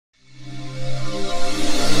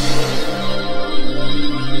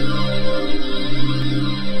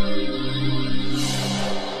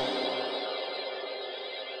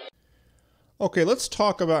Okay, let's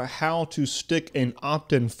talk about how to stick an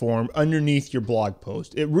opt-in form underneath your blog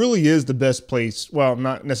post. It really is the best place, well,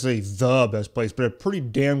 not necessarily the best place, but a pretty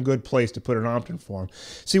damn good place to put an opt-in form.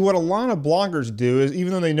 See, what a lot of bloggers do is,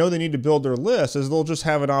 even though they know they need to build their list, is they'll just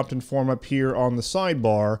have an opt-in form up here on the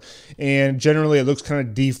sidebar, and generally it looks kind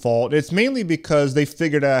of default. It's mainly because they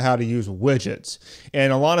figured out how to use widgets,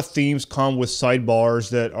 and a lot of themes come with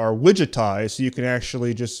sidebars that are widgetized, so you can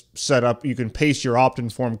actually just set up, you can paste your opt-in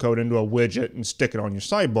form code into a widget and stick it on your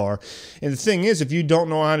sidebar. And the thing is, if you don't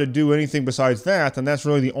know how to do anything besides that, then that's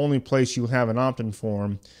really the only place you have an opt-in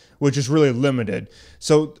form, which is really limited.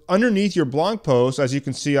 So underneath your blog post, as you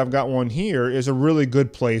can see, I've got one here, is a really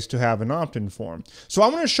good place to have an opt-in form. So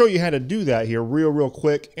I'm going to show you how to do that here real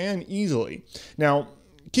quick and easily. Now,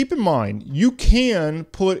 keep in mind, you can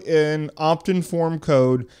put in opt-in form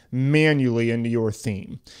code manually into your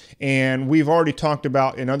theme. And we've already talked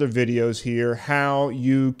about in other videos here how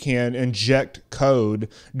you can inject code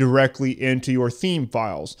directly into your theme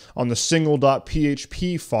files. On the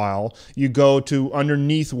single.php file, you go to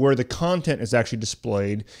underneath where the content is actually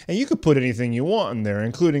displayed, and you could put anything you want in there,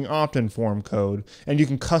 including opt-in form code, and you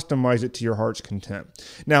can customize it to your heart's content.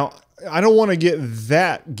 Now, I don't want to get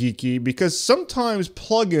that geeky because sometimes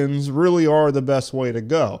plugins really are the best way to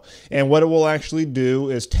go. And what it will actually do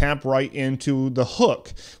is tap right into the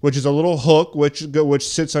hook, which is a little hook which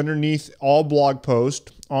sits underneath all blog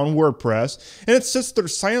posts on WordPress, and it sits there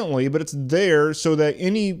silently, but it's there so that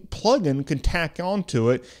any plugin can tack onto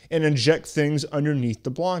it and inject things underneath the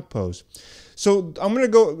blog post. So I'm going to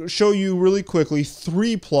go show you really quickly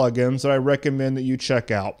 3 plugins that I recommend that you check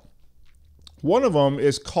out. One of them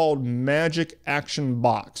is called Magic Action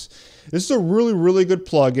Box. This is a really good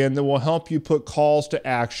plugin that will help you put calls to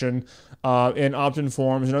action and opt-in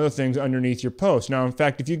forms and other things underneath your post. Now, in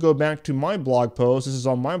fact, if you go back to my blog post, this is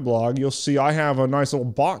on my blog, you'll see I have a nice little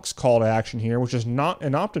box call to action here, which is not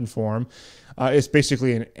an opt-in form. It's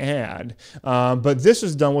basically an ad, but this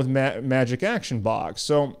is done with Magic Action Box.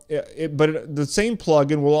 So, but the same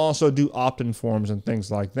plugin will also do opt-in forms and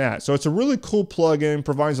things like that. So it's a really cool plugin,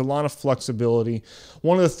 provides a lot of flexibility.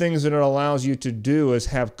 One of the things that it allows you to do is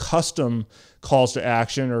have custom calls to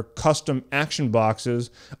action or custom action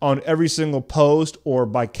boxes on every single post or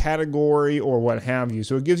by category or what have you.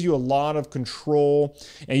 So it gives you a lot of control,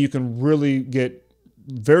 and you can really get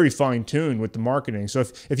very fine-tuned with the marketing. So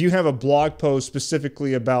if you have a blog post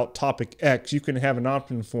specifically about topic X, you can have an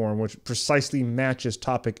opt-in form which precisely matches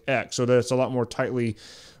topic X so that it's a lot more tightly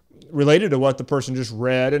related to what the person just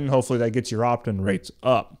read, and hopefully that gets your opt-in rates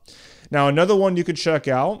up. Now, another one you could check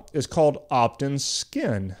out is called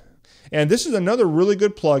OptInSkin. And this is another really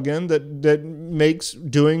good plugin that makes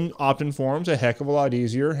doing opt-in forms a heck of a lot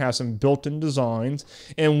easier, has some built-in designs,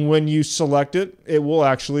 and when you select it, it will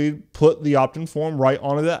actually put the opt-in form right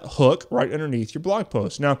onto that hook right underneath your blog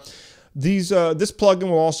post. Now, this plugin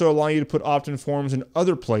will also allow you to put opt-in forms in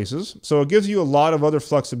other places, so it gives you a lot of other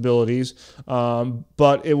flexibilities,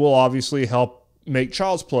 but it will obviously help make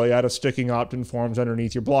child's play out of sticking opt-in forms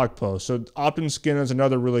underneath your blog post. So OptInSkin is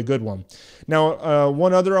another really good one. Now,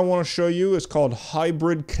 one other I want to show you is called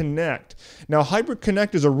Hybrid Connect. Now, Hybrid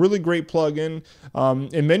Connect is a really great plugin.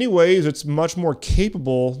 In many ways, it's much more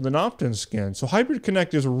capable than OptInSkin. So Hybrid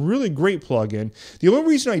Connect is a really great plugin. The only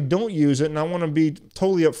reason I don't use it, and I want to be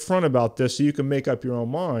totally upfront about this so you can make up your own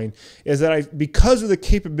mind, is that because of the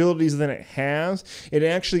capabilities that it has, it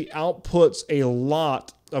actually outputs a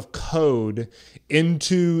lot of code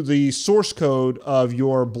into the source code of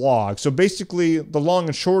your blog. So basically, the long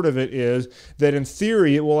and short of it is that in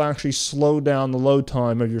theory, it will actually slow down the load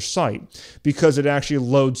time of your site because it actually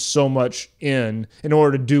loads so much in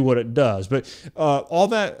order to do what it does. But all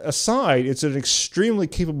that aside, it's an extremely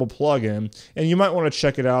capable plugin, and you might want to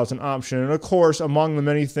check it out as an option. And of course, among the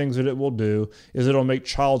many things that it will do is it'll make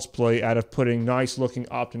child's play out of putting nice looking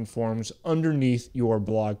opt-in forms underneath your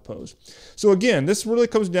blog post. So again, this really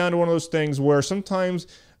comes down to one of those things where sometimes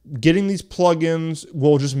getting these plugins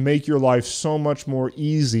will just make your life so much more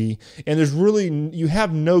easy, and you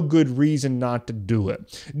have no good reason not to do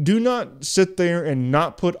it. Do not sit there and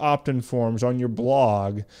not put opt-in forms on your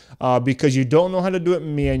blog because you don't know how to do it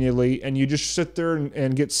manually, and you just sit there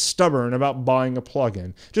and get stubborn about buying a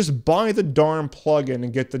plugin. Just buy the darn plugin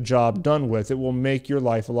and get the job done with. It will make your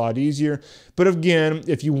life a lot easier. But again,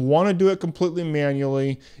 if you want to do it completely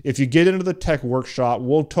manually, if you get into the tech workshop,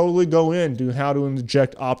 we'll totally go into how to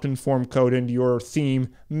inject opt-in form code into your theme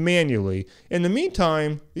manually. In the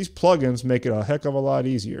meantime, these plugins make it a heck of a lot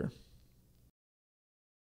easier.